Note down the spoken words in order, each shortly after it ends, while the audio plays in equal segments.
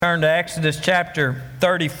Turn to Exodus chapter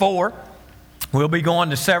 34. We'll be going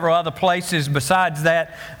to several other places besides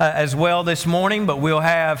that as well this morning, but we'll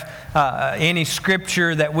have any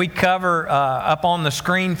scripture that we cover up on the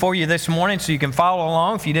screen for you this morning so you can follow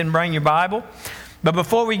along if you didn't bring your Bible. But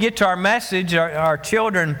before we get to our message, our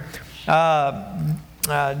children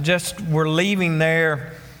just were leaving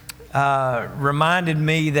there. Reminded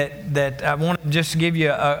me that I want to just give you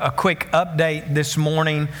a quick update this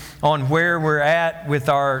morning on where we're at with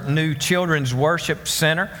our new Children's Worship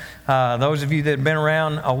Center. Those of you that have been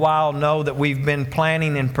around a while know that we've been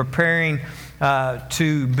planning and preparing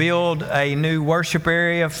to build a new worship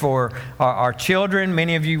area for our children.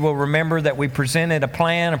 Many of you will remember that we presented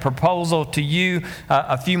a proposal to you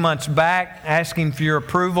a few months back asking for your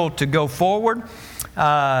approval to go forward.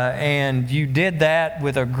 And you did that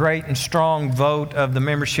with a great and strong vote of the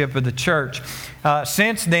membership of the church.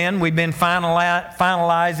 Since then, we've been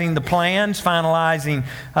finalizing the plans, finalizing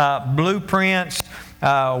blueprints,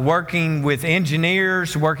 working with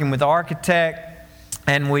engineers, working with architects,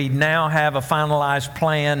 and we now have a finalized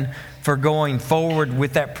plan for going forward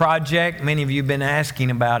with that project. Many of you have been asking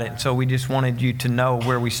about it, so we just wanted you to know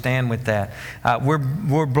where we stand with that.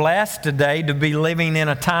 We're blessed today to be living in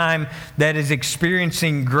a time that is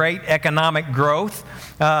experiencing great economic growth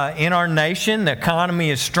in our nation. The economy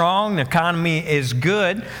is strong, the economy is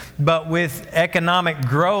good, but with economic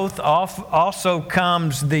growth also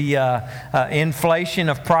comes the inflation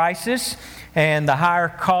of prices and the higher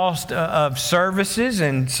cost of services.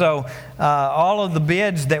 And so all of the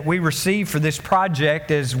bids that we received for this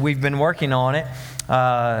project as we've been working on it,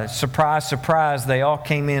 surprise, surprise, they all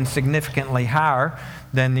came in significantly higher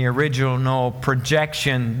than the original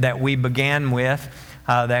projection that we began with,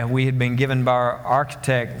 that we had been given by our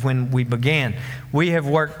architect when we began. We have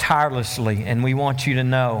worked tirelessly, and we want you to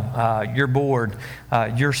know, your board,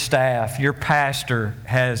 your staff, your pastor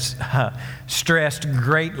has stressed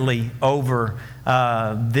greatly over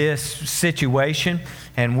this situation,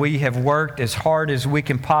 and we have worked as hard as we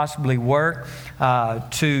can possibly work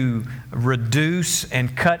to reduce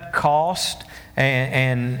and cut cost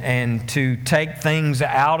and to take things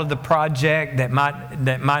out of the project that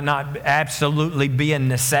might not absolutely be a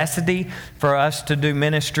necessity for us to do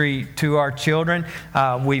ministry to our children.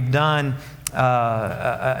 We've done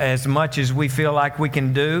as much as we feel like we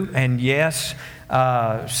can do, and yes,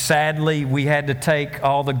 sadly, we had to take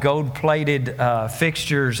all the gold-plated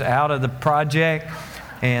fixtures out of the project,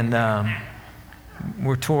 and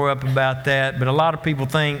we're tore up about that. But a lot of people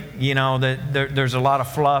think, that there's a lot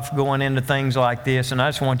of fluff going into things like this, and I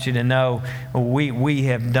just want you to know we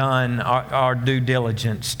have done our due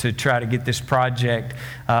diligence to try to get this project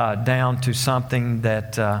down to something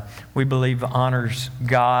that we believe honors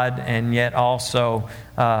God and yet also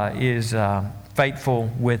is faithful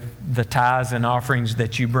with the tithes and offerings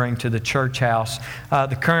that you bring to the church house.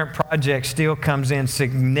 The current project still comes in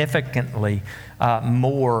significantly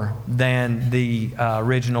more than the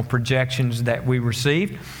original projections that we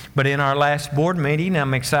received. But in our last board meeting,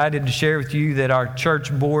 I'm excited to share with you that our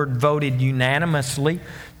church board voted unanimously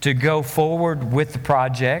to go forward with the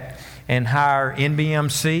project and hire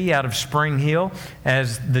NBMC out of Spring Hill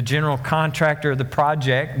as the general contractor of the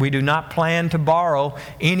project. We do not plan to borrow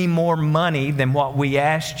any more money than what we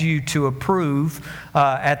asked you to approve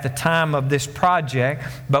at the time of this project,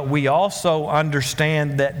 but we also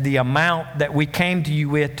understand that the amount that we came to you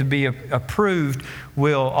with to be approved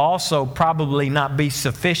will also probably not be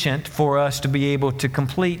sufficient for us to be able to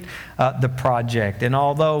complete the project. And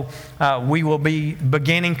although we will be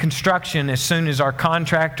beginning construction as soon as our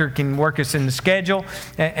contractor can work us in the schedule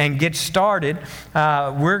and get started,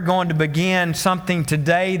 we're going to begin something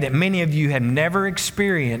today that many of you have never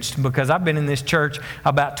experienced, because I've been in this church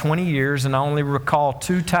about 20 years and I only recall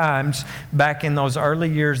 2 times back in those early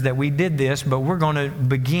years that we did this, but we're going to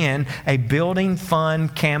begin a building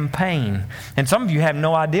fund campaign. And some of you have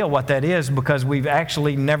no idea what that is because we've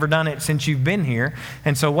actually never done it since you've been here.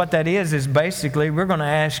 And so what that is basically we're going to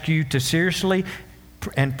ask you to seriously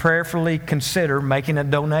and prayerfully consider making a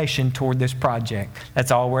donation toward this project.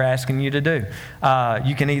 That's all we're asking you to do.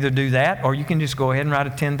 You can either do that or you can just go ahead and write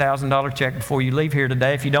a $10,000 check before you leave here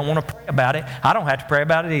today. If you don't want to pray about it, I don't have to pray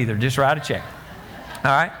about it either. Just write a check.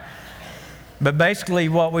 All right? But basically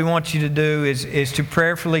what we want you to do is to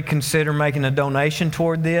prayerfully consider making a donation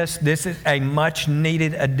toward this. This is a much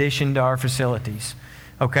needed addition to our facilities.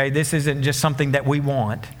 Okay? This isn't just something that we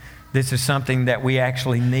want. This is something that we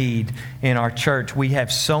actually need in our church. We have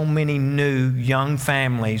so many new young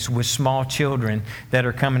families with small children that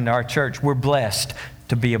are coming to our church. We're blessed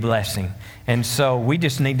to be a blessing. And so we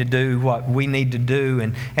just need to do what we need to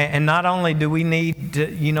do. And not only do we need to,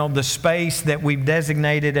 the space that we've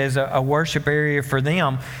designated as a worship area for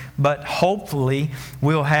them, but hopefully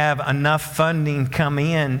we'll have enough funding come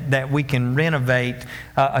in that we can renovate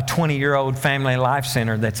a 20-year-old Family Life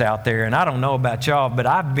Center that's out there. And I don't know about y'all, but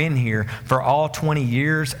I've been here for all 20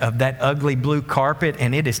 years of that ugly blue carpet,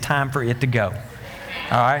 and it is time for it to go.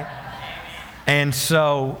 All right? And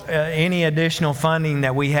so any additional funding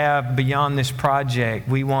that we have beyond this project,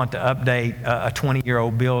 we want to update a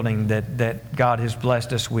 20-year-old building that God has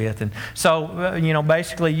blessed us with. And so,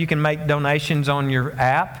 basically you can make donations on your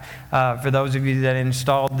app. For those of you that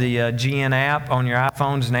installed the GN app on your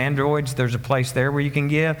iPhones and Androids, there's a place there where you can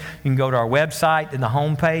give. You can go to our website, in the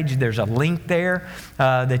homepage, there's a link there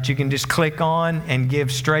that you can just click on and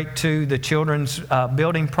give straight to the children's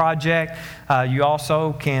building project. You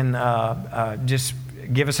also can just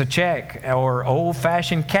give us a check, or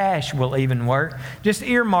old-fashioned cash will even work. Just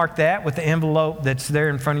earmark that with the envelope that's there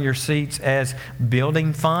in front of your seats as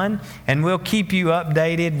building fund, and we'll keep you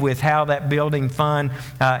updated with how that building fund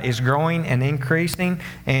is growing and increasing.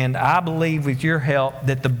 And I believe with your help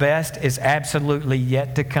that the best is absolutely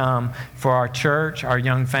yet to come for our church, our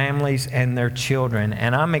young families, and their children.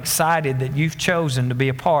 And I'm excited that you've chosen to be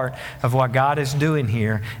a part of what God is doing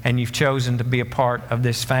here, and you've chosen to be a part of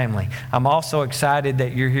this family. I'm also excited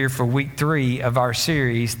that you're here for week 3 of our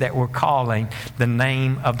series that we're calling The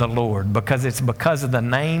Name of the Lord, because it's because of the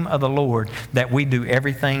name of the Lord that we do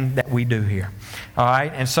everything that we do here. All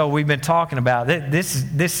right? And so we've been talking about it.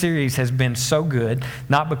 This series has been so good,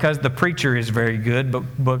 not because the preacher is very good, but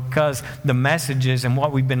because the messages and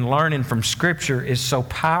what we've been learning from Scripture is so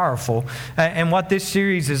powerful. And what this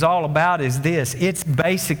series is all about is this. It's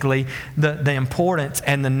basically the importance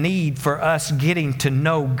and the need for us getting to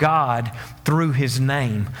know God through His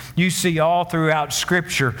name. You see all throughout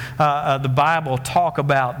Scripture, the Bible talk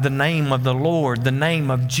about the name of the Lord, the name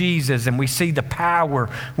of Jesus, and we see the power.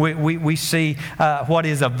 We see what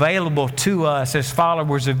is available to us as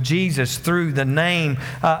followers of Jesus through the name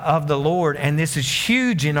of the Lord. And this is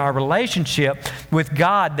huge in our relationship with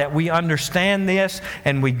God, that we understand this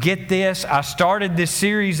and we get this. I started this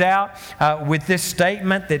series out with this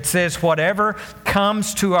statement that says, whatever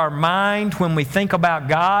comes to our mind when we think about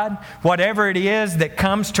God, whatever it is that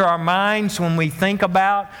comes to our minds when we think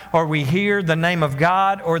about or we hear the name of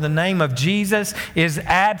God or the name of Jesus, is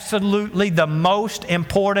absolutely the most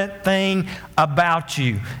important thing about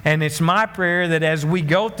you. And it's my prayer that as we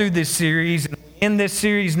go through this series, in this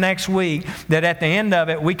series next week, that at the end of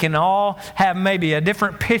it, we can all have maybe a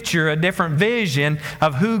different picture, a different vision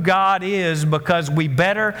of who God is, because we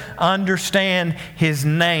better understand His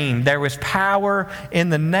name. There is power in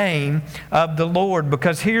the name of the Lord.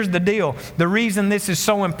 Because here's the deal. The reason this is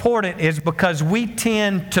so important is because we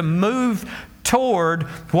tend to move toward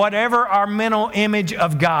whatever our mental image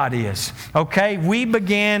of God is. Okay? We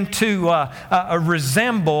begin to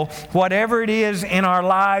resemble whatever it is in our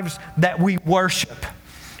lives that we worship.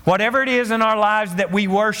 Whatever it is in our lives that we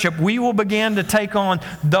worship, we will begin to take on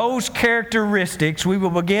those characteristics. We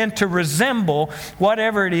will begin to resemble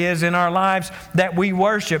whatever it is in our lives that we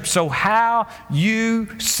worship. So how you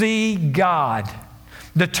see God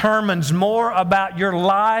determines more about your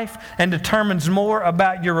life and determines more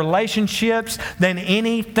about your relationships than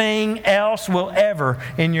anything else will ever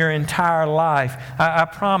in your entire life. I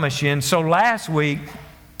promise you. And so last week,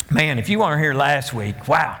 man, if you weren't here last week,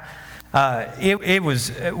 wow.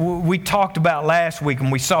 We talked about last week,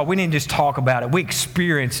 and we didn't just talk about it, we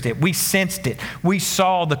experienced it, we sensed it, we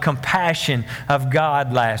saw the compassion of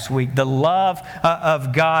God last week, the love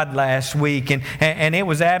of God last week, and it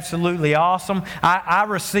was absolutely awesome. I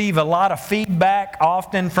receive a lot of feedback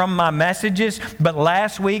often from my messages, but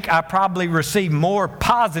last week I probably received more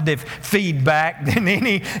positive feedback than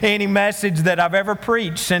any message that I've ever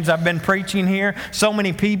preached since I've been preaching here. So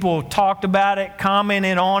many people talked about it,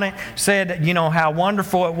 commented on it, said, how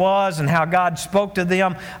wonderful it was and how God spoke to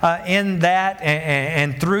them in that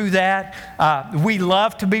and through that. We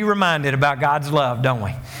love to be reminded about God's love, don't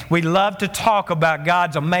we? We love to talk about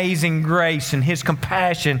God's amazing grace and His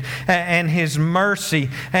compassion and His mercy,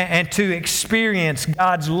 and to experience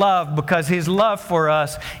God's love, because His love for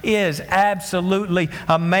us is absolutely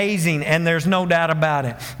amazing, and there's no doubt about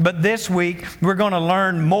it. But this week, we're going to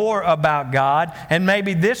learn more about God, and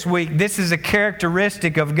maybe this week, this is a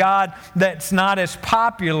characteristic of God that's not as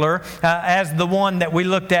popular as the one that we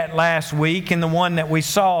looked at last week and the one that we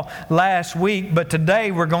saw last week. But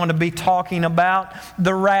today we're going to be talking about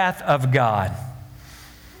the wrath of God.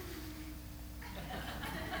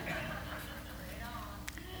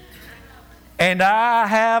 And I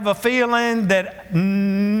have a feeling that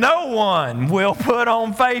no one will put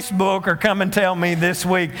on Facebook or come and tell me this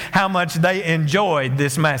week how much they enjoyed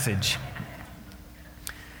this message.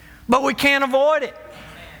 But we can't avoid it.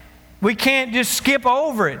 We can't just skip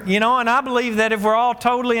over it, and I believe that if we're all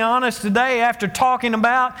totally honest today, after talking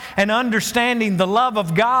about and understanding the love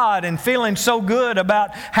of God and feeling so good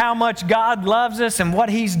about how much God loves us and what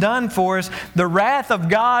He's done for us, the wrath of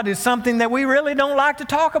God is something that we really don't like to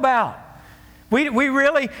talk about. We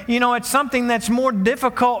really, it's something that's more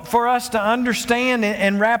difficult for us to understand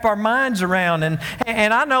and wrap our minds around. And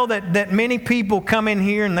I know that many people come in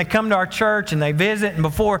here and they come to our church and they visit, and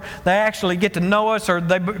before they actually get to know us, or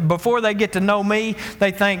before they get to know me,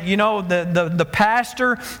 they think, the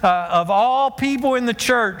pastor of all people in the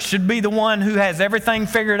church should be the one who has everything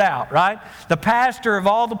figured out, right? The pastor of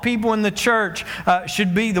all the people in the church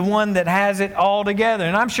should be the one that has it all together.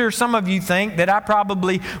 And I'm sure some of you think that I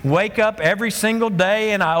probably wake up every single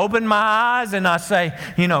day and I open my eyes and I say,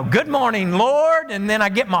 good morning, Lord. And then I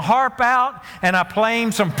get my harp out and I play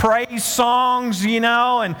Him some praise songs,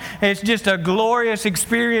 and it's just a glorious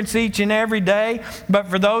experience each and every day. But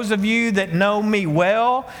for those of you that know me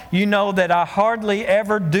well, you know that I hardly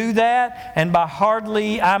ever do that. And by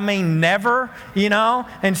hardly, I mean never,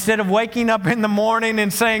 Instead of waking up in the morning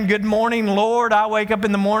and saying, good morning, Lord, I wake up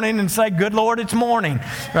in the morning and say, good Lord, it's morning,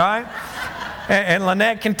 right? And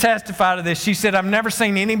Lynette can testify to this. She said, I've never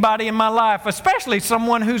seen anybody in my life, especially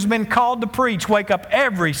someone who's been called to preach, wake up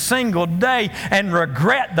every single day and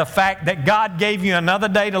regret the fact that God gave you another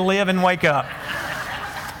day to live and wake up.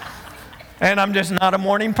 And I'm just not a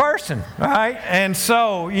morning person, right? And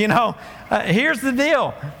so, here's the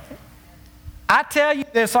deal. I tell you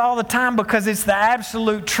this all the time because it's the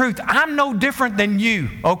absolute truth. I'm no different than you,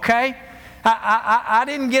 okay? I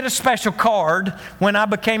didn't get a special card when I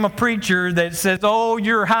became a preacher that says, oh,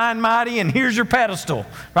 you're high and mighty and here's your pedestal,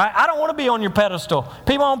 right? I don't want to be on your pedestal.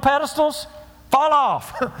 People on pedestals fall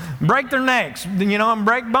off, break their necks, and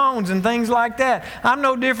break bones and things like that. I'm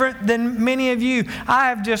no different than many of you. I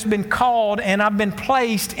have just been called and I've been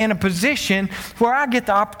placed in a position where I get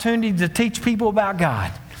the opportunity to teach people about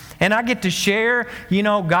God. And I get to share,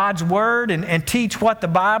 God's Word and teach what the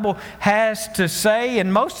Bible has to say.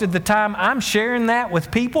 And most of the time, I'm sharing that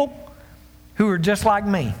with people who are just like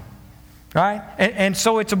me, right? And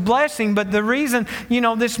so it's a blessing. But the reason,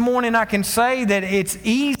 this morning I can say that it's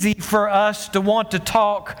easy for us to want to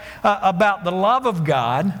talk about the love of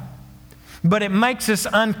God, but it makes us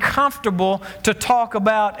uncomfortable to talk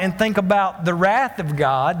about and think about the wrath of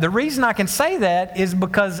God. The reason I can say that is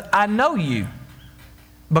because I know you.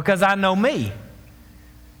 Because I know me.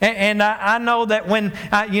 And I know that when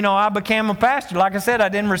I became a pastor, like I said, I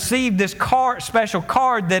didn't receive this special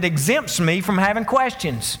card that exempts me from having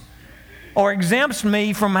questions or exempts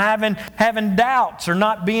me from having doubts or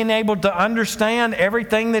not being able to understand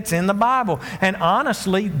everything that's in the Bible. And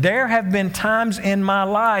honestly, there have been times in my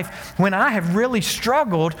life when I have really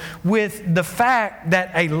struggled with the fact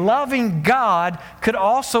that a loving God could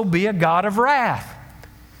also be a God of wrath.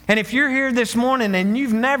 And if you're here this morning and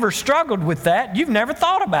you've never struggled with that, you've never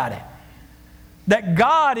thought about it. That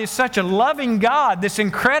God is such a loving God, this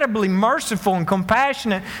incredibly merciful and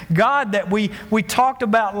compassionate God that we talked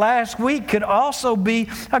about last week could also be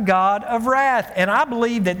a God of wrath. And I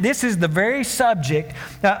believe that this is the very subject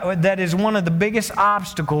that is one of the biggest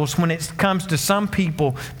obstacles when it comes to some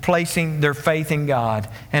people placing their faith in God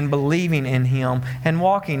and believing in Him and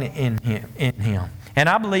walking in Him. And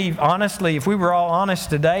I believe, honestly, if we were all honest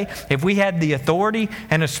today, if we had the authority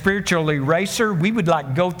and a spiritual eraser, we would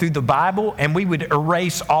go through the Bible and we would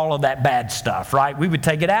erase all of that bad stuff, right? We would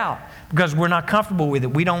take it out because we're not comfortable with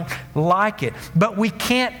it. We don't like it. But we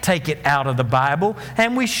can't take it out of the Bible,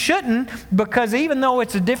 and we shouldn't, because even though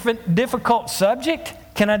it's a difficult subject,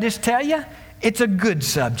 can I just tell you, it's a good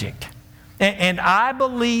subject. And I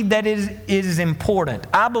believe that it is important.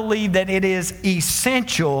 I believe that it is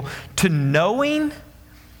essential to knowing,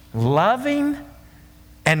 loving,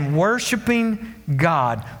 and worshiping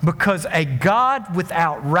God, because a God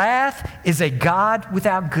without wrath is a God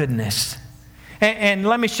without goodness. And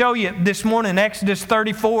let me show you this morning, Exodus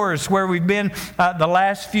 34 is where we've been the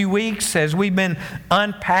last few weeks as we've been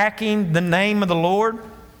unpacking the name of the Lord.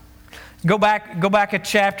 Go back a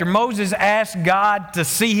chapter. Moses asked God to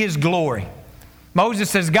see His glory.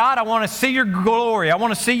 Moses says, God, I want to see your glory. I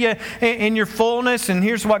want to see you in your fullness. And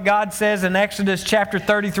here's what God says in Exodus chapter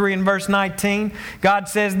 33 and verse 19. God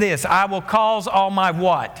says this, I will cause all my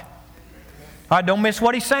what? All right, don't miss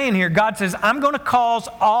what He's saying here. God says, I'm going to cause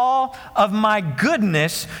all of my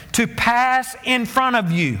goodness to pass in front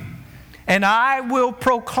of you, and I will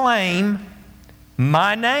proclaim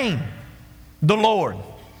my name, the Lord.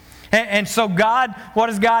 And so God, what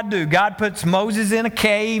does God do? God puts Moses in a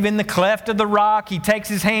cave in the cleft of the rock. He takes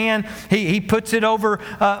his hand, he puts it over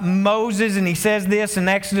Moses, and he says this in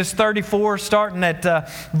Exodus 34, starting at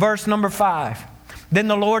verse number 5. Then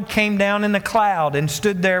the Lord came down in the cloud and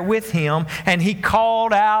stood there with him, and he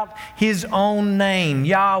called out his own name,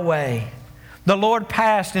 Yahweh. The Lord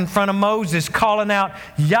passed in front of Moses, calling out,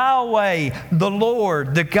 Yahweh, the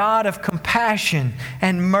Lord, the God of compassion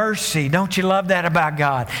and mercy. Don't you love that about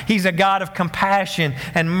God? He's a God of compassion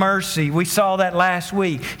and mercy. We saw that last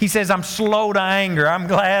week. He says, I'm slow to anger. I'm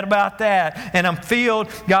glad about that. And I'm filled,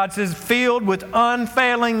 God says, filled with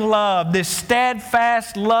unfailing love, this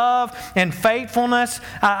steadfast love and faithfulness.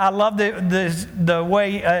 I love the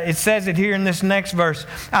way it says it here in this next verse.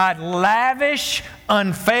 I lavish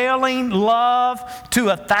unfailing love to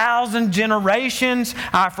 1,000 generations.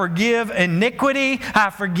 I forgive iniquity.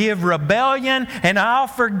 I forgive rebellion. And I'll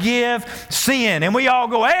forgive sin. And we all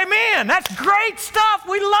go, amen. That's great stuff.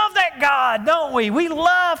 We love that God, don't we? We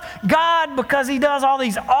love God because He does all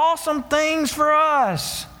these awesome things for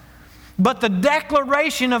us. But the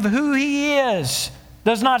declaration of who He is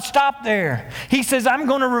does not stop there. He says, I'm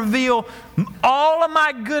going to reveal all of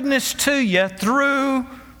my goodness to you through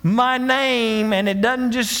my name. And it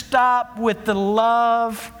doesn't just stop with the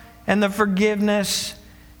love and the forgiveness.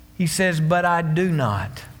 He says, but I do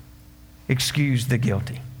not excuse the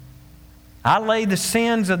guilty. I lay the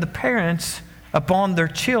sins of the parents upon their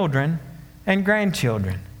children and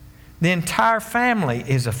grandchildren. The entire family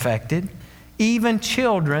is affected, even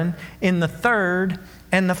children in the third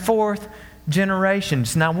and the fourth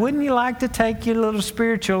generations. Now, wouldn't you like to take your little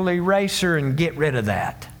spiritual eraser and get rid of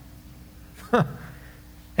that?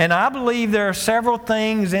 And I believe there are several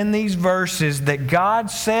things in these verses that God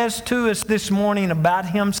says to us this morning about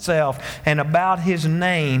Himself and about His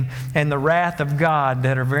name and the wrath of God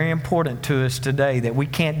that are very important to us today that we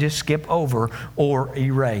can't just skip over or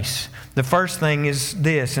erase. The first thing is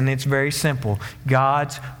this, and it's very simple.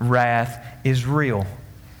 God's wrath is real.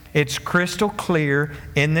 It's crystal clear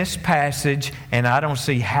in this passage, and I don't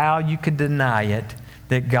see how you could deny it,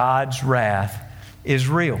 that God's wrath is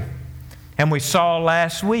real. And we saw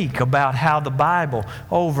last week about how the Bible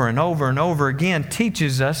over and over and over again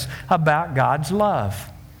teaches us about God's love,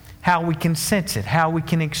 how we can sense it, how we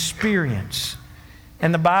can experience.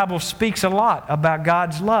 And the Bible speaks a lot about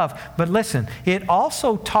God's love. But listen, it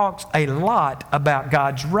also talks a lot about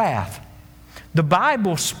God's wrath. The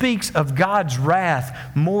Bible speaks of God's wrath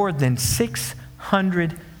more than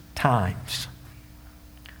 600 times.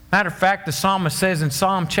 Matter of fact, the psalmist says in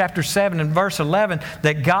Psalm chapter 7 and verse 11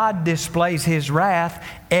 that God displays His wrath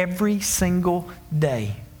every single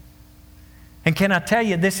day. And can I tell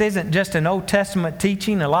you, this isn't just an Old Testament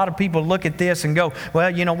teaching. A lot of people look at this and go,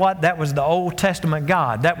 well, you know what? That was the Old Testament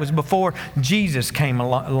God. That was before Jesus came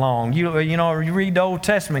along. You read the Old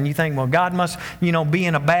Testament, you think, well, God must, be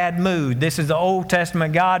in a bad mood. This is the Old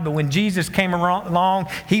Testament God. But when Jesus came along,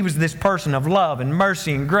 He was this person of love and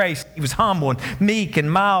mercy and grace. He was humble and meek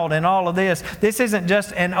and mild and all of this. This isn't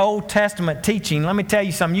just an Old Testament teaching. Let me tell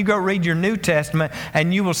you something. You go read your New Testament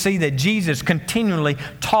and you will see that Jesus continually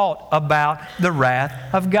taught about the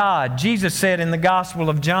wrath of God. Jesus said in the Gospel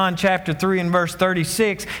of John chapter 3 and verse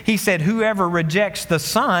 36, He said, whoever rejects the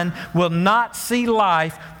Son will not see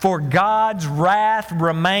life, for God's wrath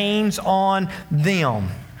remains on them.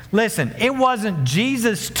 Listen, it wasn't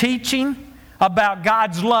Jesus' teaching about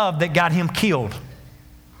God's love that got Him killed.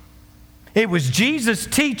 It was Jesus'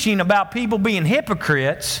 teaching about people being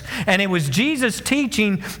hypocrites, and it was Jesus'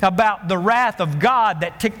 teaching about the wrath of God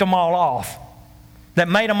that ticked them all off, that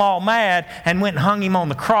made them all mad and went and hung Him on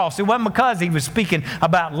the cross. It wasn't because He was speaking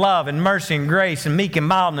about love and mercy and grace and meek and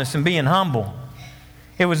mildness and being humble.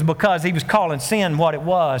 It was because He was calling sin what it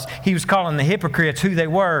was. He was calling the hypocrites who they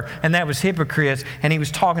were, and that was hypocrites. And He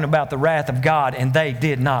was talking about the wrath of God, and they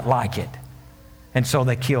did not like it. And so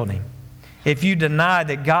they killed Him. If you deny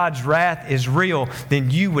that God's wrath is real, then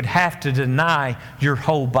you would have to deny your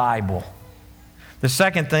whole Bible. The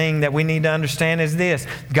second thing that we need to understand is this: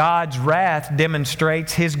 God's wrath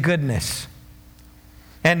demonstrates His goodness.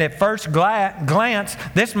 And at first glance,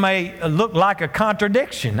 this may look like a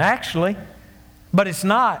contradiction, actually, but it's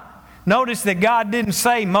not. Notice that God didn't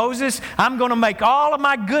say, Moses, I'm going to make all of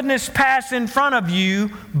my goodness pass in front of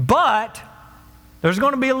you, but there's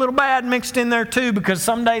going to be a little bad mixed in there too, because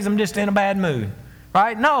some days I'm just in a bad mood,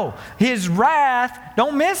 right? No, His wrath,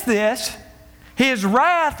 don't miss this, His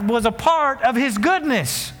wrath was a part of His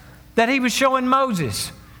goodness that He was showing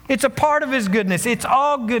Moses. It's a part of His goodness. It's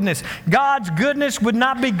all goodness. God's goodness would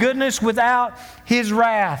not be goodness without His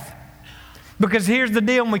wrath. Because here's the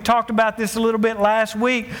deal, and we talked about this a little bit last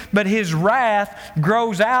week, but His wrath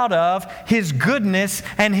grows out of His goodness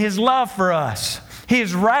and His love for us.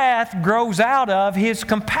 His wrath grows out of His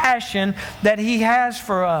compassion that He has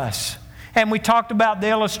for us. And we talked about the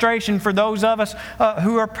illustration for those of us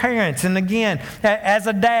who are parents. And again, as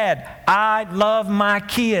a dad, I love my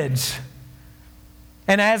kids.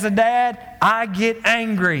 And as a dad, I get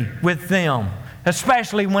angry with them,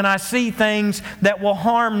 especially when I see things that will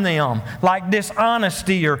harm them, like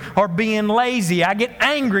dishonesty or being lazy. I get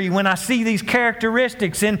angry when I see these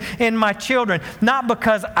characteristics in my children. Not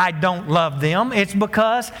because I don't love them, it's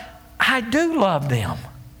because I do love them.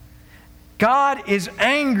 God is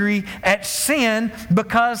angry at sin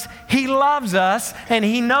because He loves us and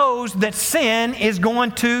He knows that sin is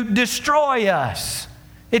going to destroy us.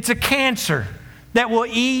 It's a cancer that will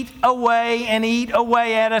eat away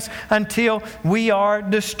at us until we are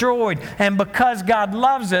destroyed. And because God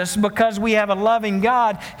loves us, because we have a loving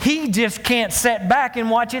God, He just can't sit back and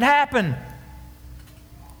watch it happen.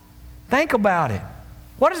 Think about it.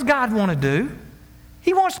 What does God want to do?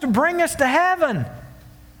 He wants to bring us to heaven.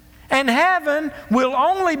 And heaven will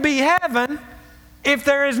only be heaven if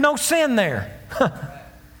there is no sin there. All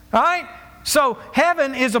right? So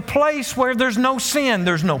heaven is a place where there's no sin,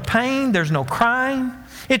 there's no pain, there's no crying.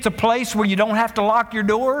 It's a place where you don't have to lock your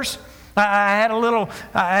doors. I had a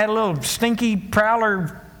little stinky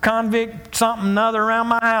prowler convict something other around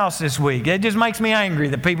my house this week. It just makes me angry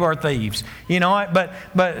that people are thieves. You know,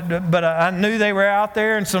 but I knew they were out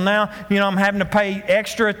there, and so now, I'm having to pay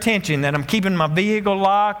extra attention that I'm keeping my vehicle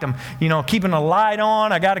locked. I'm, keeping a light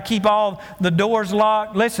on. I got to keep all the doors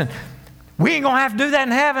locked. Listen, we ain't going to have to do that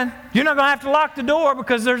in heaven. You're not going to have to lock the door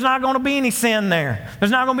because there's not going to be any sin there. There's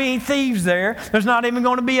not going to be any thieves there. There's not even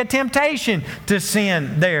going to be a temptation to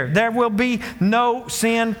sin there. There will be no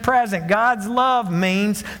sin present. God's love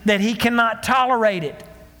means that He cannot tolerate it.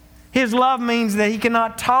 His love means that He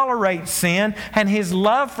cannot tolerate sin, and His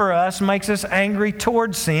love for us makes us angry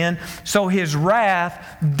towards sin, so His wrath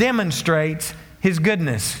demonstrates His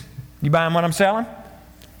goodness. You buying what I'm selling?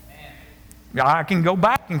 I can go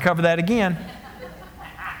back and cover that again.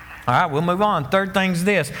 All right, we'll move on. Third thing's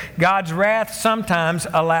this. God's wrath sometimes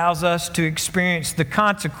allows us to experience the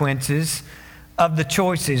consequences of the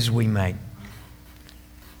choices we make.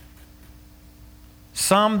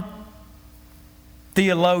 Some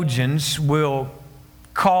theologians will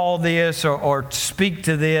call this or speak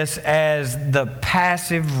to this as the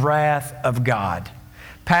passive wrath of God.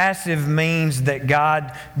 Passive means that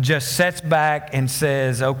God just sits back and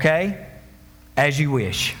says, okay, as you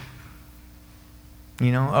wish.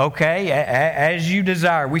 Okay, as you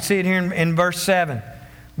desire. We see it here in verse 7.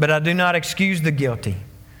 But I do not excuse the guilty.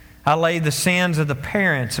 I lay the sins of the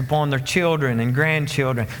parents upon their children and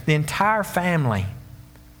grandchildren. The entire family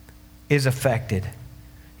is affected.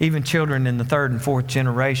 Even children in the third and fourth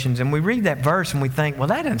generations. And we read that verse and we think, well,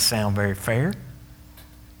 that doesn't sound very fair.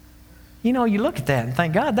 You look at that and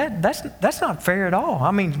think, God, that's not fair at all.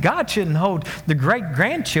 I mean, God shouldn't hold the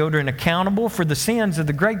great-grandchildren accountable for the sins of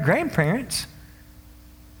the great-grandparents.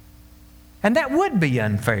 And that would be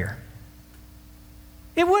unfair.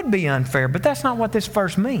 It would be unfair, but that's not what this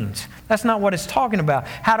verse means. That's not what it's talking about.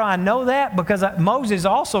 How do I know that? Because Moses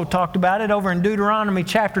also talked about it over in Deuteronomy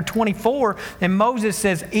chapter 24, and Moses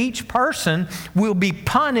says each person will be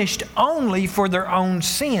punished only for their own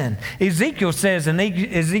sin. Ezekiel says in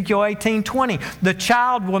Ezekiel 18:20, the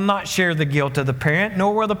child will not share the guilt of the parent,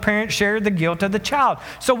 nor will the parent share the guilt of the child.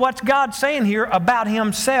 So what's God saying here about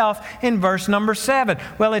Himself in verse number 7?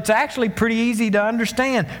 Well, it's actually pretty easy to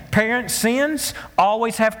understand. Parent sins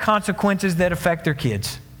always have consequences that affect their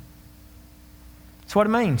kids. That's what it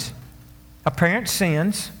means. A parent's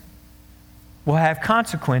sins will have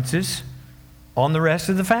consequences on the rest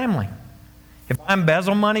of the family. If I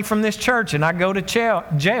embezzle money from this church and I go to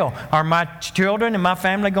jail, are my children and my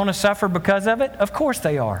family going to suffer because of it? Of course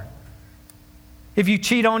they are. If you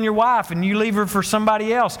cheat on your wife and you leave her for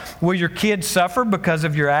somebody else, will your kids suffer because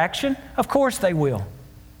of your action? Of course they will.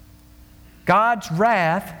 God's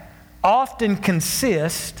wrath often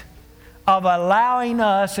consist of allowing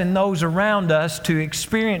us and those around us to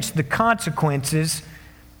experience the consequences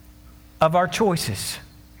of our choices.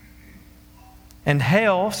 And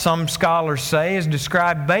hell, some scholars say, is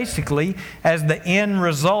described basically as the end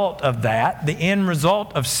result of that, the end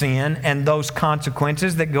result of sin and those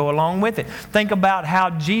consequences that go along with it. Think about how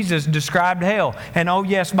Jesus described hell. And oh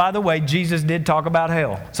yes, by the way, Jesus did talk about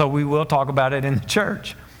hell, so we will talk about it in the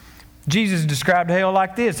church. Jesus described hell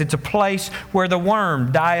like this. It's a place where the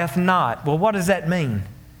worm dieth not. Well, what does that mean?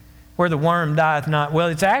 where the worm dieth not. Well,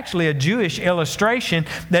 it's actually a Jewish illustration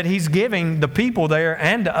that he's giving the people there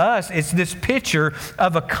and to us. It's this picture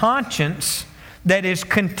of a conscience that is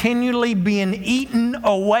continually being eaten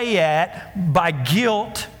away at by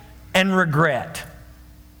guilt and regret.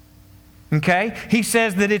 Okay? He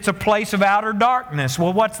says that it's a place of outer darkness.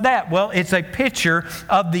 Well, what's that? Well, it's a picture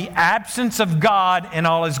of the absence of God and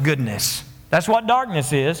all His goodness. That's what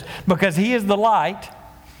darkness is, because He is the light.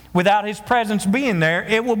 Without His presence being there,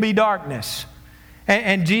 it will be darkness.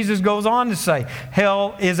 And Jesus goes on to say,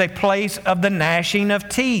 hell is a place of the gnashing of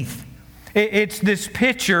teeth. It's this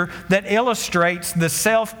picture that illustrates the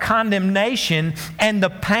self-condemnation and the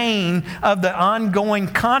pain of the ongoing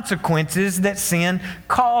consequences that sin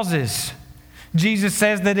causes. Jesus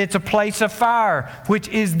says that it's a place of fire, which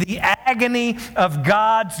is the agony of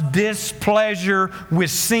God's displeasure with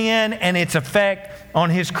sin and its effect on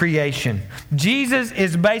His creation. Jesus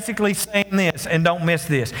is basically saying this, and don't miss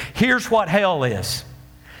this. Here's what hell is.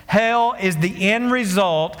 Hell is the end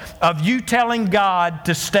result of you telling God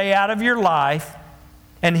to stay out of your life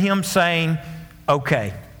and Him saying,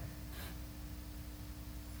 okay.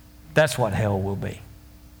 That's what hell will be.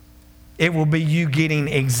 It will be you getting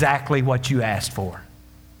exactly what you asked for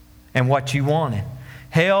and what you wanted.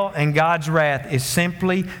 Hell and God's wrath is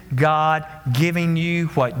simply God giving you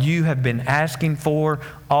what you have been asking for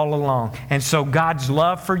all along. And so God's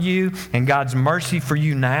love for you and God's mercy for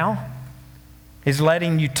you now is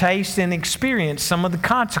letting you taste and experience some of the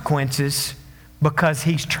consequences because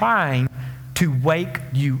He's trying to wake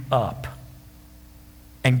you up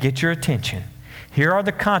and get your attention. Here are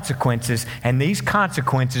the consequences, and these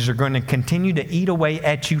consequences are going to continue to eat away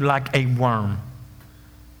at you like a worm.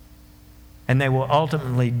 And they will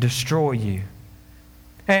ultimately destroy you.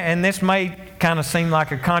 And this may kind of seem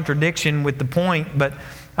like a contradiction with the point, but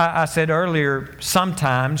I said earlier,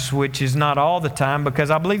 sometimes, which is not all the time,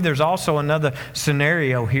 because I believe there's also another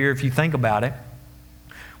scenario here if you think about it.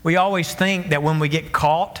 We always think that when we get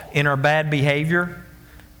caught in our bad behavior,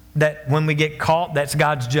 that when we get caught, that's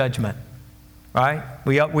God's judgment. Right?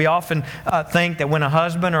 We often think that when a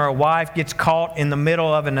husband or a wife gets caught in the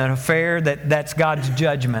middle of an affair, that's God's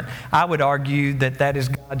judgment. I would argue that that is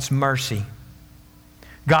God's mercy.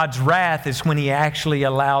 God's wrath is when He actually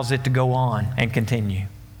allows it to go on and continue.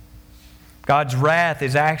 God's wrath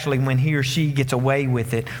is actually when he or she gets away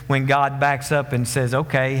with it, when God backs up and says,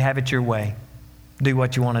 okay, have it your way. Do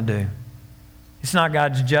what you want to do. It's not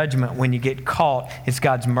God's judgment when you get caught. It's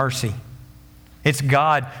God's mercy. It's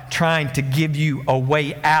God trying to give you a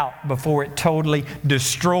way out before it totally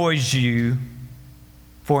destroys you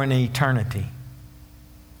for an eternity.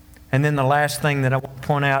 And then the last thing that I want to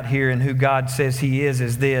point out here in who God says He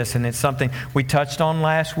is this, and it's something we touched on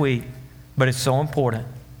last week, but it's so important.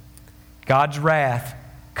 God's wrath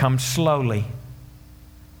comes slowly,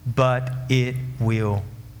 but it will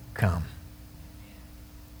come.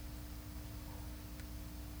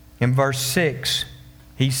 In verse 6,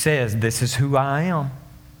 He says, this is who I am.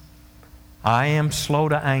 I am slow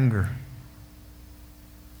to anger,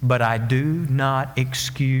 but I do not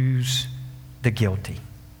excuse the guilty.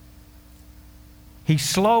 He's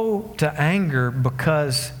slow to anger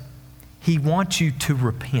because He wants you to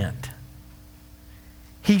repent.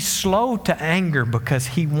 He's slow to anger because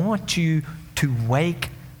He wants you to wake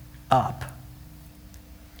up.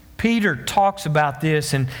 Peter talks about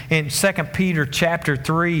this in 2 Peter chapter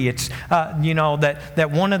 3. It's,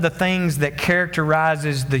 that one of the things that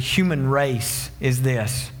characterizes the human race is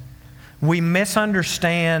this. We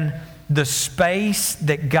misunderstand the space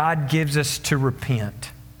that God gives us to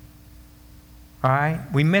repent. All right?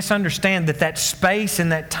 We misunderstand that space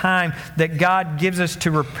and that time that God gives us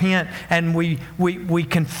to repent, and we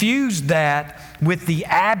confuse that with the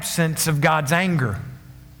absence of God's anger.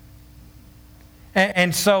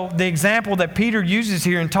 And so the example that Peter uses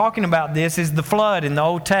here in talking about this is the flood in the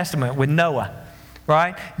Old Testament with Noah.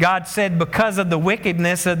 Right? God said because of the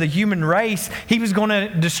wickedness of the human race, He was going to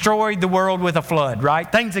destroy the world with a flood, right?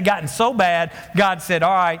 Things had gotten so bad, God said,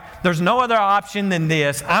 all right, there's no other option than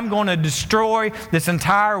this. I'm going to destroy this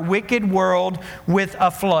entire wicked world with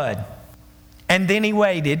a flood. And then He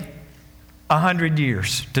waited 100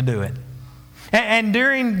 years to do it. And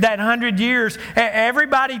during that 100 years,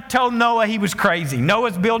 everybody told Noah he was crazy.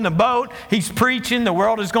 Noah's building a boat. He's preaching. The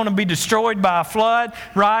world is going to be destroyed by a flood,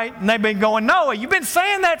 right? And they've been going, Noah, you've been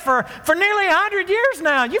saying that for nearly 100 years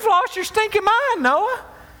now. You've lost your stinking mind, Noah.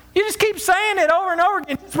 You just keep saying it over and over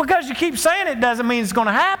again. Just because you keep saying it doesn't mean it's going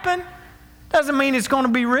to happen. Doesn't mean it's going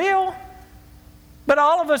to be real. But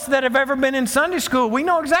all of us that have ever been in Sunday school, we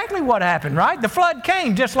know exactly what happened, right? The flood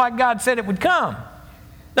came just like God said it would come.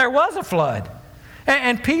 There was a flood.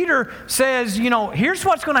 And Peter says, here's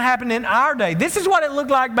what's going to happen in our day. This is what it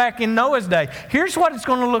looked like back in Noah's day. Here's what it's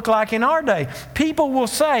going to look like in our day. People will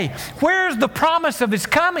say, where's the promise of His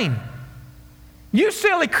coming? You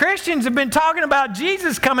silly Christians have been talking about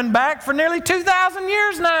Jesus coming back for nearly 2,000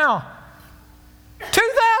 years now.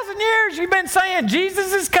 2,000 years you've been saying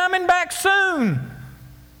Jesus is coming back soon.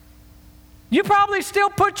 You probably still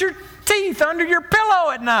put your teeth under your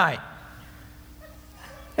pillow at night.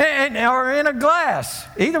 Or in a glass.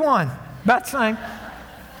 Either one. About the same.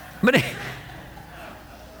 But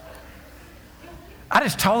I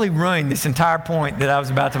just totally ruined this entire point that I was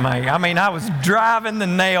about to make. I mean, I was driving the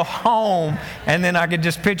nail home, and then I could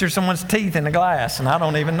just picture someone's teeth in a glass, and I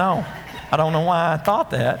don't even know. I don't know why I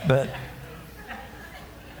thought that,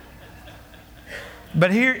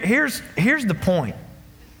 but here's the point.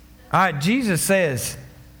 All right, Jesus says,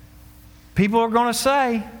 people are going to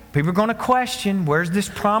say, people are going to question, where's this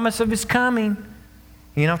promise of His coming?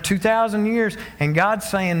 2,000 years. And God's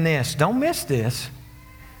saying this, don't miss this.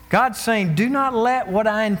 God's saying, do not let what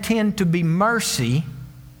I intend to be mercy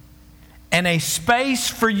and a space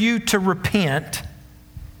for you to repent,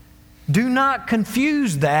 do not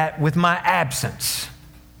confuse that with my absence.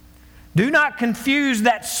 Do not confuse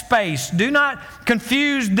that space. Do not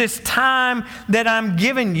confuse this time that I'm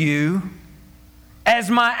giving you as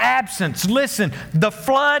my absence. Listen, the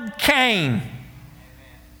flood came.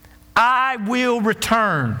 I will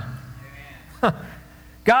return.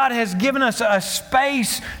 God has given us a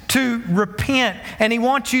space to repent, and He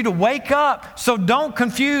wants you to wake up. So don't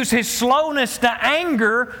confuse His slowness to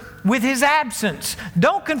anger with His absence.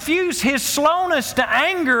 Don't confuse His slowness to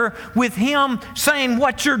anger with Him saying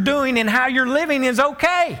what you're doing and how you're living is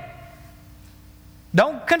okay.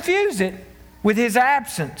 Don't confuse it with His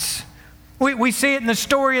absence. We see it in the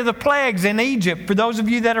story of the plagues in Egypt. For those of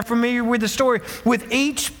you that are familiar with the story, with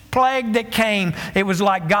each plague that came, it was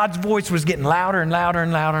like God's voice was getting louder and louder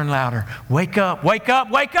and louder and louder. Wake up, wake up,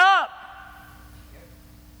 wake up!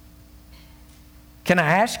 Can I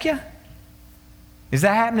ask you? Is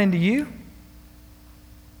that happening to you?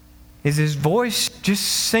 Is His voice just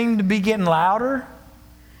seem to be getting louder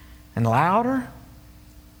and louder?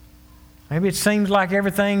 Maybe it seems like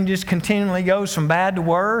everything just continually goes from bad to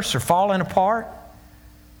worse or falling apart.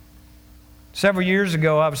 Several years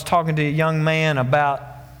ago, I was talking to a young man about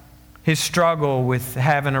his struggle with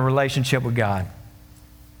having a relationship with God.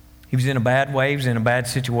 He was in a bad way, he was in a bad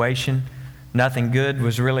situation. Nothing good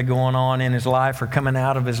was really going on in his life or coming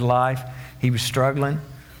out of his life. He was struggling.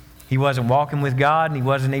 He wasn't walking with God, and he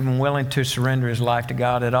wasn't even willing to surrender his life to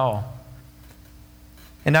God at all.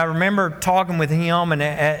 And I remember talking with him, and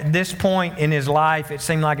at this point in his life, it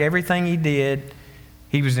seemed like everything he did,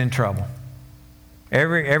 he was in trouble.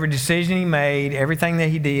 Every decision he made, everything that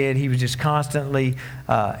he did, he was just constantly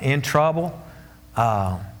in trouble.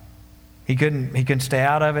 He couldn't stay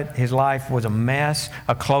out of it. His life was a mess.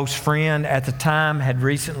 A close friend at the time had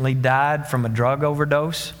recently died from a drug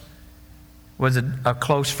overdose. Was a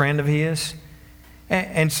close friend of his.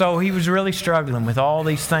 And so he was really struggling with all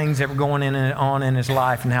these things that were going on in his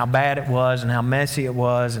life, and how bad it was and how messy it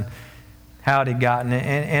was and how it had gotten.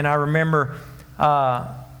 And I remember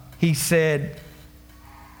he said,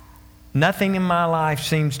 nothing in my life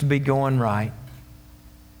seems to be going right.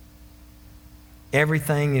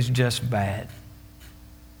 Everything is just bad.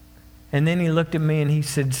 And then he looked at me and he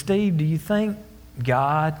said, Steve, do you think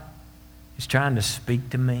God is trying to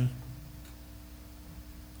speak to me?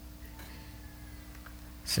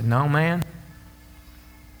 I said, no, man.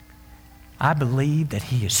 I believe that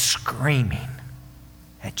He is screaming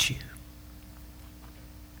at you.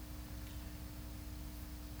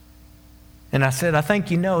 And I said, I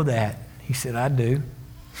think you know that. He said, I do.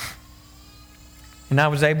 And I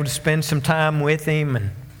was able to spend some time with him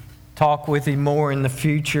and talk with him more in the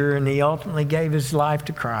future, and he ultimately gave his life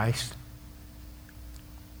to Christ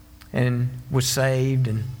and was saved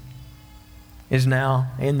and is now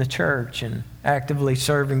in the church and actively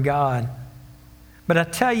serving God. But I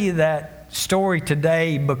tell you that story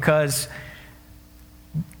today because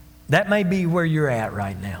that may be where you're at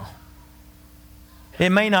right now.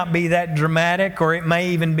 It may not be that dramatic, or it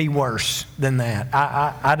may even be worse than that.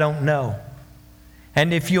 I don't know.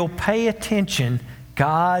 And if you'll pay attention,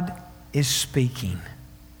 God is speaking.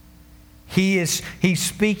 He's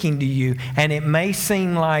speaking to you, and it may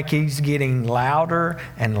seem like He's getting louder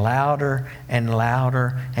and louder and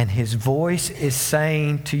louder, and His voice is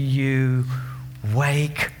saying to you,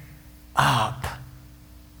 wake up.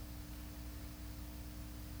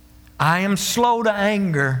 I am slow to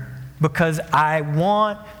anger because I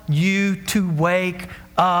want you to wake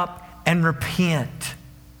up and repent.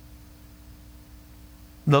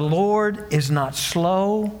 the Lord is not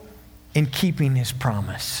slow in keeping His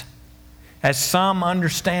promise, as some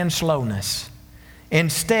understand slowness.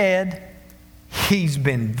 Instead, He's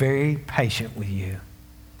been very patient with you,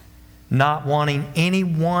 not wanting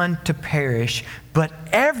anyone to perish, but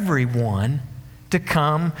everyone to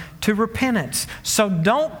come to repentance. So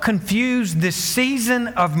don't confuse this season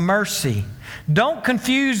of mercy. Don't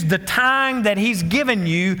confuse the time that He's given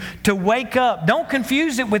you to wake up. Don't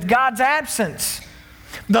confuse it with God's absence.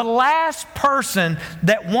 The last person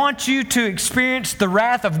that wants you to experience the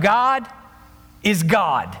wrath of God is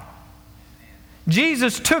God.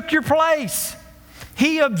 Jesus took your place.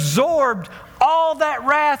 He absorbed all that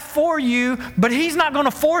wrath for you, but He's not going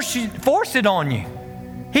to force it on you.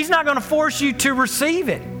 He's not going to force you to receive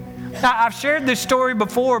it. Now, I've shared this story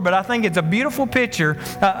before, but I think it's a beautiful picture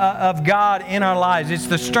of God in our lives. It's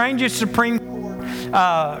the strangest Supreme Court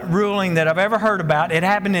ruling that I've ever heard about. It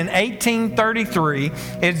happened in 1833.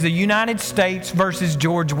 It's the United States versus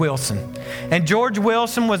George Wilson. And George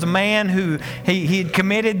Wilson was a man who he had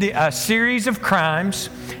committed a series of crimes.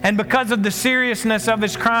 And because of the seriousness of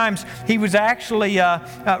his crimes, he was actually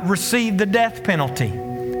received the death penalty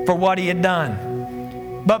for what he had done.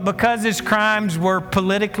 But because his crimes were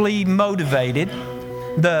politically motivated,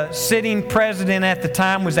 the sitting president at the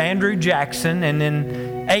time was Andrew Jackson. And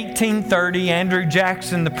in 1830, Andrew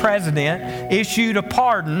Jackson, the president, issued a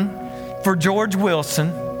pardon for George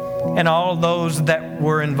Wilson and all of those that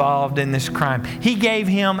were involved in this crime. He gave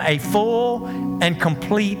him a full and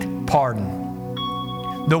complete pardon.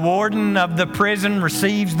 The warden of the prison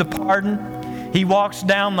receives the pardon. He walks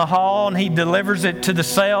down the hall and he delivers it to the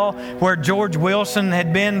cell where George Wilson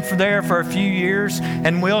had been there for a few years.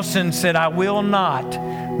 And Wilson said, "I will not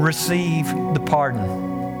receive the pardon."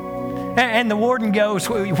 And the warden goes,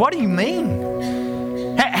 "What do you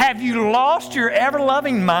mean? Have you lost your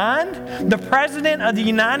ever-loving mind? The President of the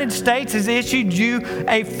United States has issued you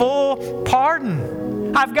a full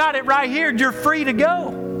pardon. I've got it right here. You're free to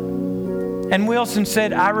go." And Wilson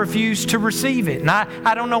said, "I refuse to receive it." And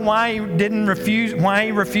I don't know why he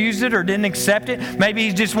refused it or didn't accept it. Maybe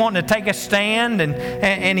he's just wanting to take a stand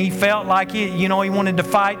and he felt like he wanted to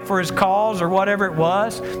fight for his cause or whatever it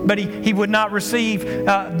was. But he would not receive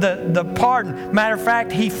the pardon. Matter of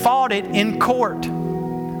fact, he fought it in court.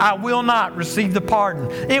 "I will not receive the pardon."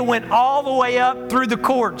 It went all the way up through the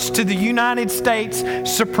courts to the United States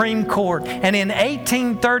Supreme Court. And in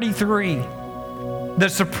 1833, the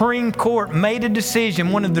Supreme Court made a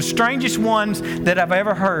decision, one of the strangest ones that I've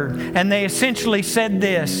ever heard. And they essentially said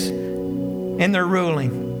this in their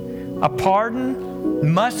ruling: a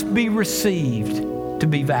pardon must be received to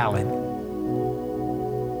be valid.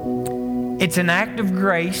 It's an act of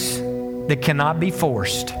grace that cannot be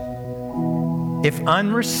forced. If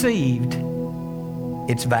unreceived,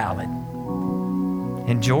 it's valid.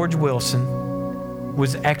 And George Wilson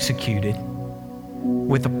was executed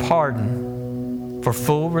with a pardon for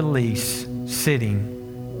full release sitting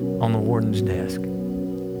on the warden's desk.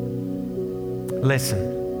 Listen,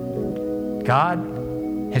 God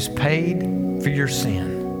has paid for your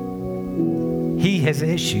sin. He has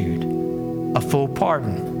issued a full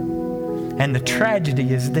pardon. And the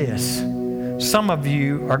tragedy is this: some of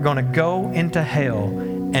you are going to go into hell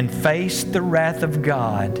and face the wrath of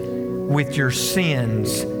God with your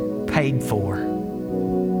sins paid for.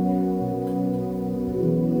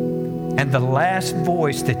 And the last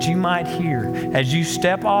voice that you might hear as you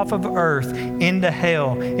step off of earth into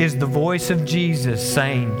hell is the voice of Jesus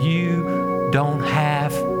saying, "You don't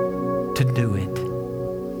have to do it."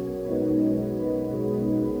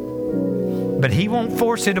 But He won't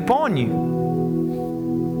force it upon you.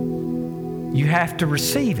 You have to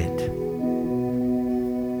receive it.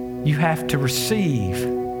 You have to receive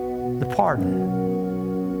the pardon.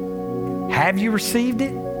 Have you received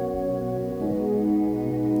it?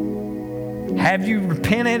 Have you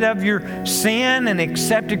repented of your sin and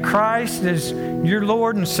accepted Christ as your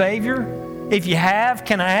Lord and Savior? If you have,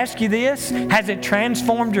 can I ask you this? Has it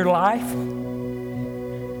transformed your life?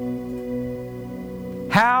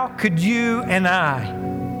 How could you and I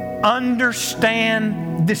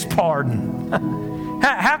understand this pardon?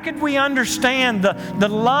 How could we understand the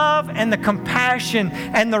love and the compassion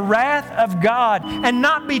and the wrath of God and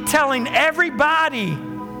not be telling everybody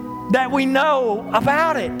that we know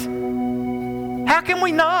about it? How can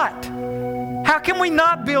we not? How can we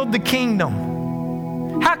not build the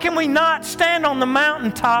kingdom? How can we not stand on the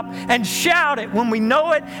mountaintop and shout it when we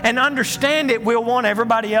know it and understand it? We'll want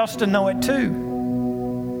everybody else to know it too.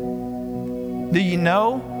 Do you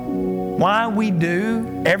know why we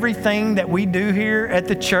do everything that we do here at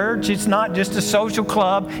the church. It's not just a social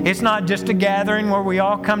club. It's not just a gathering where we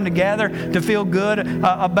all come together to feel good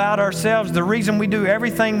about ourselves. The reason we do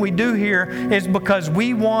everything we do here is because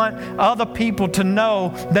we want other people to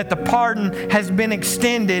know that the pardon has been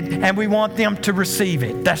extended and we want them to receive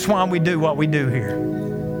it. That's why we do what we do here.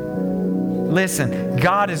 Listen,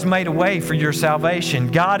 God has made a way for your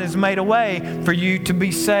salvation. God has made a way for you to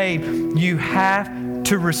be saved. You have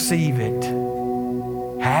to receive it.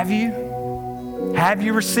 Have you? Have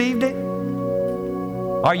you received it?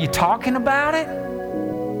 Are you talking about it?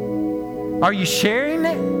 Are you sharing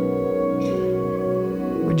it?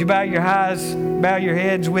 Would you bow your eyes, bow your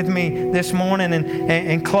heads with me this morning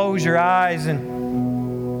and close your eyes?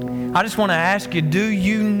 And I just want to ask you, do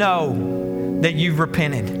you know that you've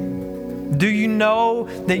repented? Do you know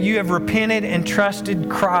that you have repented and trusted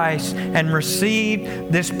Christ and received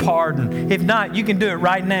this pardon? If not, you can do it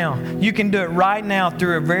right now. You can do it right now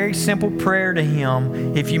through a very simple prayer to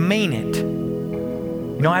Him if you mean it.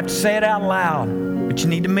 You don't have to say it out loud, but you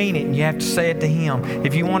need to mean it, and you have to say it to Him.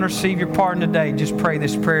 If you want to receive your pardon today, just pray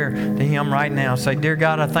this prayer to Him right now. Say, "Dear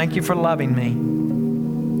God, I thank you for loving me.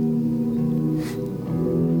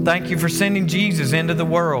 Thank you for sending Jesus into the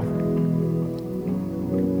world.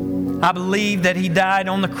 I believe that He died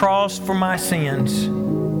on the cross for my sins,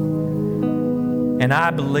 and I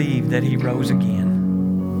believe that He rose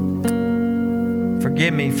again.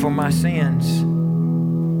 Forgive me for my sins.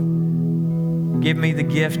 Give me the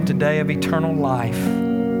gift today of eternal life.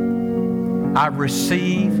 I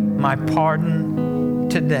receive my pardon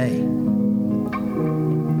today.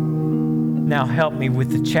 Now help me with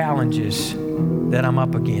the challenges that I'm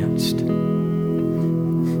up against.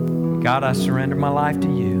 God, I surrender my life to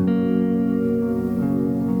you.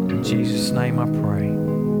 In Jesus' name I pray."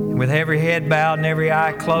 And with every head bowed and every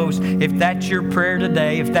eye closed, if that's your prayer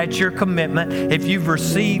today, if that's your commitment, if you've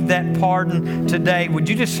received that pardon today, would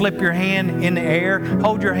you just slip your hand in the air,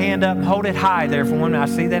 hold your hand up, and hold it high there for 1 minute. I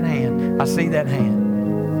see that hand. I see that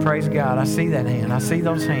hand. Praise God. I see that hand. I see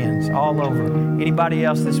those hands all over. Anybody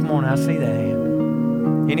else this morning? I see that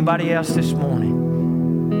hand. Anybody else this morning?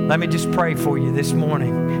 Let me just pray for you this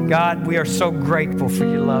morning. God, we are so grateful for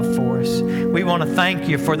your love for us. We want to thank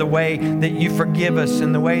you for the way that you forgive us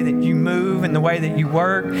and the way that you move and the way that you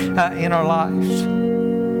work in our lives.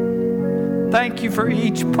 Thank you for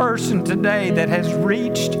each person today that has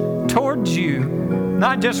reached towards you,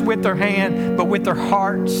 not just with their hand, but with their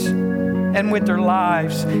hearts and with their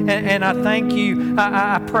lives. And I thank you.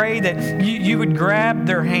 I pray that you would grab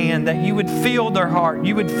their hand, that you would fill their heart,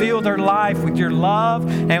 you would fill their life with your love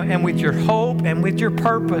and with your hope and with your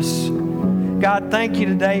purpose. God, thank you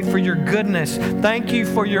today for your goodness. Thank you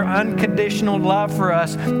for your unconditional love for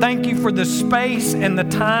us. Thank you for the space and the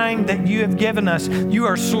time that you have given us. You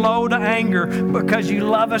are slow to anger because you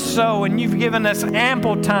love us so, and you've given us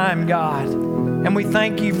ample time, God. And we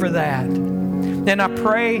thank you for that. And I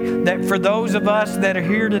pray that for those of us that are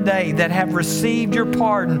here today that have received your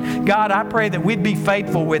pardon, God, I pray that we'd be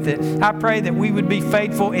faithful with it. I pray that we would be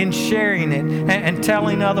faithful in sharing it and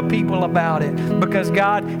telling other people about it. Because,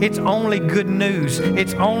 God, it's only good news.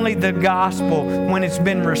 It's only the gospel when it's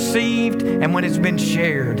been received and when it's been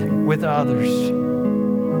shared with others.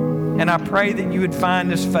 And I pray that you would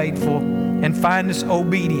find us faithful and find us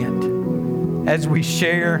obedient as we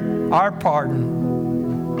share our pardon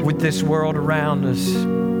with this world around us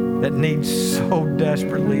that needs so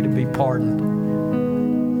desperately to be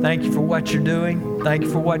pardoned. Thank you for what you're doing. Thank you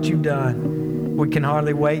for what you've done. We can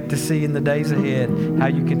hardly wait to see in the days ahead how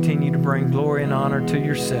you continue to bring glory and honor to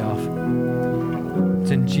yourself. It's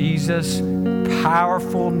in Jesus'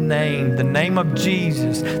 powerful name, the name of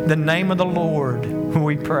Jesus, the name of the Lord,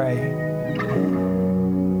 we pray.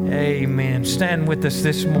 Amen. Stand with us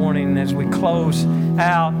this morning as we close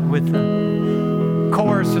out with the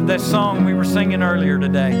chorus of that song we were singing earlier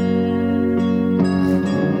today.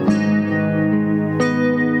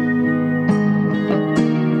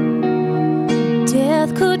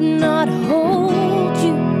 Death could not hold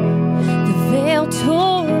you. The veil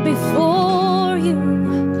tore before you.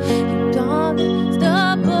 You dominated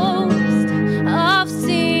the boast of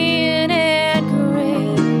sin and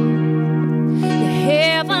grave. The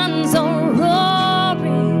heavens are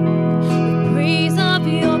roaring with praise of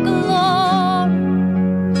your glory.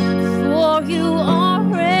 For you are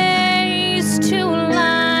raised to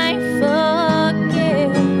life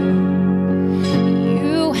again.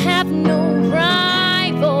 You have no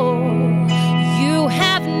rival.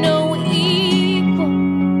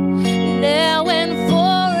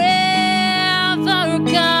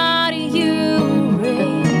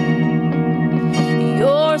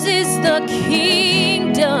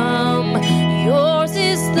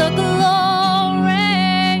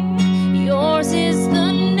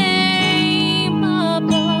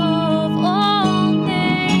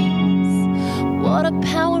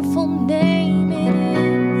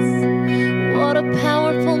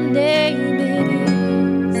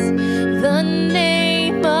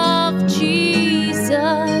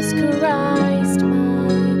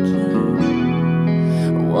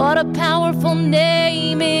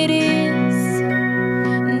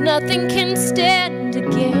 nothing can stand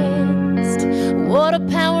against. What a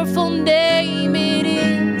powerful name it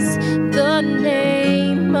is, the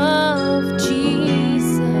name of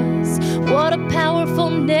Jesus. What a powerful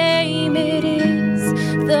name it is,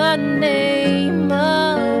 the name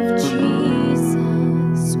of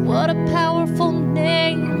Jesus. What a powerful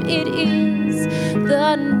name it is,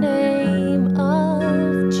 the name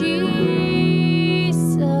of Jesus.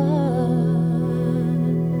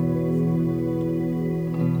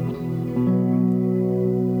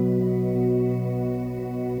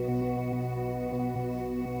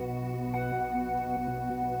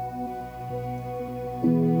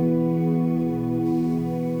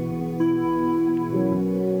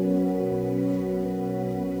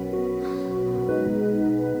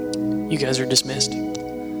 You guys are dismissed.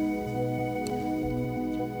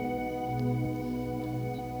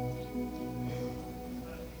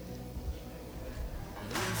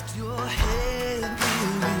 Lift your head,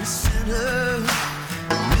 you sinner.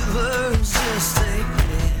 Rivers just take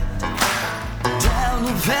it down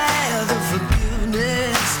the path of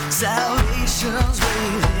forgiveness. Salvation's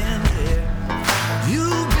waiting.